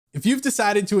If you've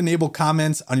decided to enable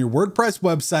comments on your WordPress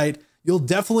website, you'll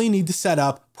definitely need to set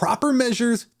up proper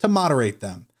measures to moderate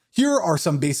them. Here are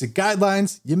some basic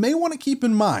guidelines you may want to keep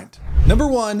in mind. Number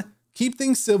 1, keep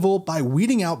things civil by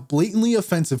weeding out blatantly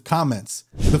offensive comments.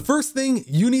 The first thing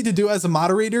you need to do as a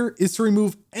moderator is to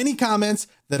remove any comments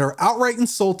that are outright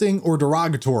insulting or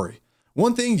derogatory.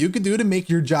 One thing you could do to make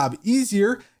your job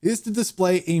easier is to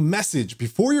display a message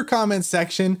before your comment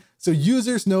section so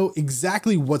users know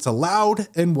exactly what's allowed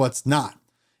and what's not.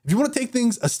 If you want to take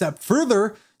things a step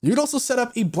further, you could also set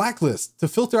up a blacklist to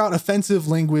filter out offensive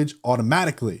language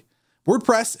automatically.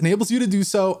 WordPress enables you to do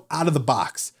so out of the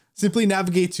box. Simply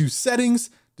navigate to Settings,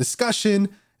 Discussion,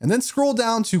 and then scroll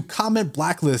down to Comment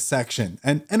Blacklist section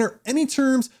and enter any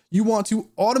terms you want to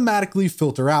automatically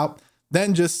filter out,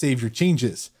 then just save your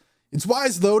changes. It's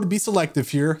wise though to be selective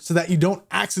here so that you don't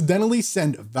accidentally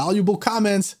send valuable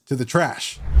comments to the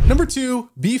trash. Number 2,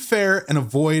 be fair and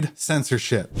avoid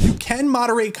censorship. You can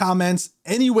moderate comments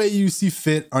any way you see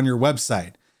fit on your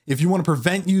website. If you want to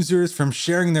prevent users from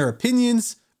sharing their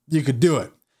opinions, you could do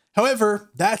it. However,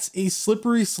 that's a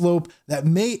slippery slope that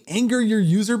may anger your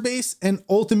user base and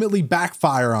ultimately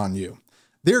backfire on you.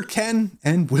 There can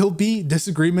and will be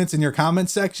disagreements in your comment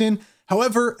section.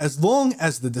 However, as long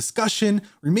as the discussion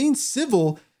remains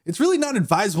civil, it's really not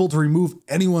advisable to remove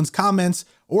anyone's comments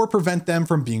or prevent them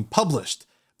from being published.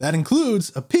 That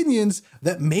includes opinions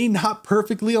that may not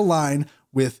perfectly align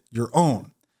with your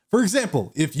own. For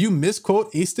example, if you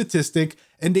misquote a statistic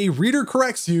and a reader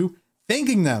corrects you,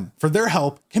 thanking them for their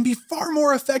help can be far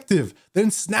more effective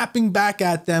than snapping back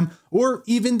at them or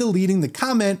even deleting the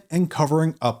comment and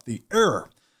covering up the error.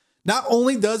 Not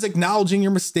only does acknowledging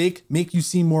your mistake make you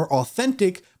seem more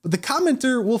authentic, but the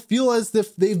commenter will feel as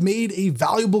if they've made a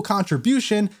valuable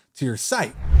contribution to your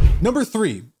site. Number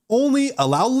 3, only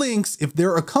allow links if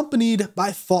they're accompanied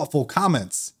by thoughtful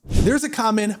comments. There's a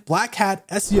common black hat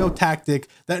SEO tactic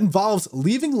that involves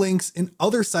leaving links in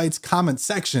other sites' comment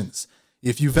sections.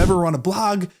 If you've ever run a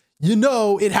blog, you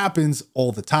know it happens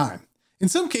all the time. In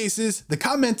some cases, the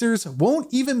commenters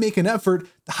won't even make an effort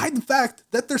to hide the fact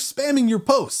that they're spamming your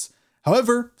posts.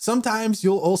 However, sometimes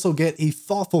you'll also get a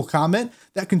thoughtful comment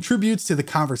that contributes to the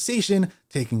conversation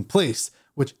taking place,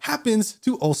 which happens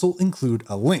to also include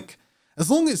a link. As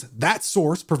long as that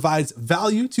source provides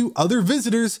value to other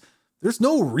visitors, there's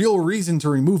no real reason to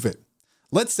remove it.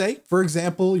 Let's say, for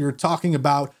example, you're talking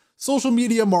about social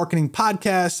media marketing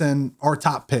podcasts and our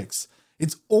top picks.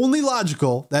 It's only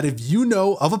logical that if you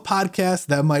know of a podcast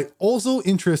that might also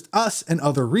interest us and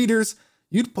other readers,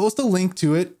 you'd post a link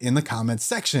to it in the comments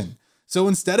section. So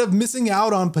instead of missing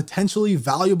out on potentially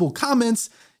valuable comments,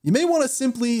 you may want to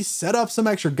simply set up some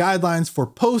extra guidelines for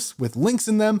posts with links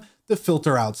in them to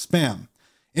filter out spam.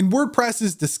 In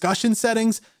WordPress's discussion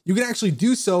settings, you can actually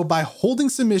do so by holding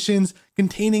submissions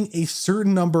containing a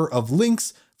certain number of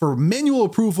links for manual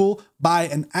approval by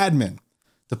an admin.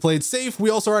 To play it safe, we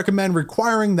also recommend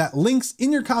requiring that links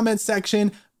in your comment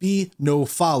section be no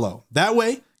follow. That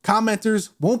way, commenters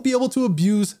won't be able to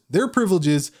abuse their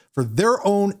privileges for their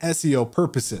own SEO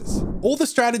purposes. All the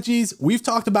strategies we've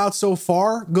talked about so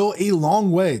far go a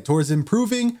long way towards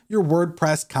improving your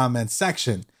WordPress comment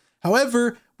section.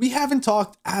 However, we haven't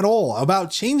talked at all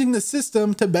about changing the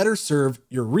system to better serve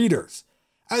your readers.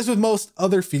 As with most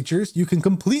other features, you can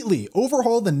completely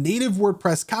overhaul the native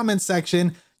WordPress comment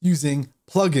section using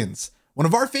plugins. One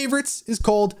of our favorites is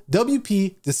called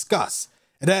WP Discuss.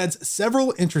 It adds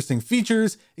several interesting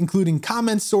features, including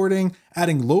comment sorting,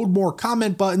 adding load more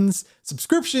comment buttons,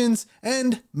 subscriptions,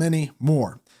 and many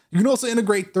more. You can also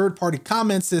integrate third-party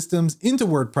comment systems into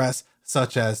WordPress,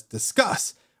 such as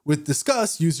Discuss. With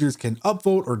Discuss, users can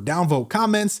upvote or downvote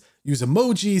comments, use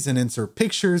emojis, and insert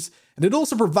pictures, and it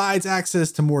also provides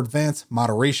access to more advanced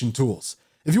moderation tools.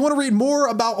 If you want to read more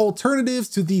about alternatives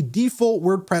to the default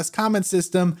WordPress comment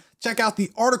system, check out the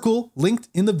article linked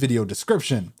in the video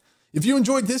description. If you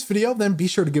enjoyed this video, then be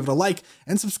sure to give it a like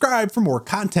and subscribe for more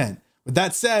content. With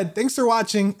that said, thanks for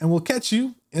watching, and we'll catch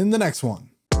you in the next one.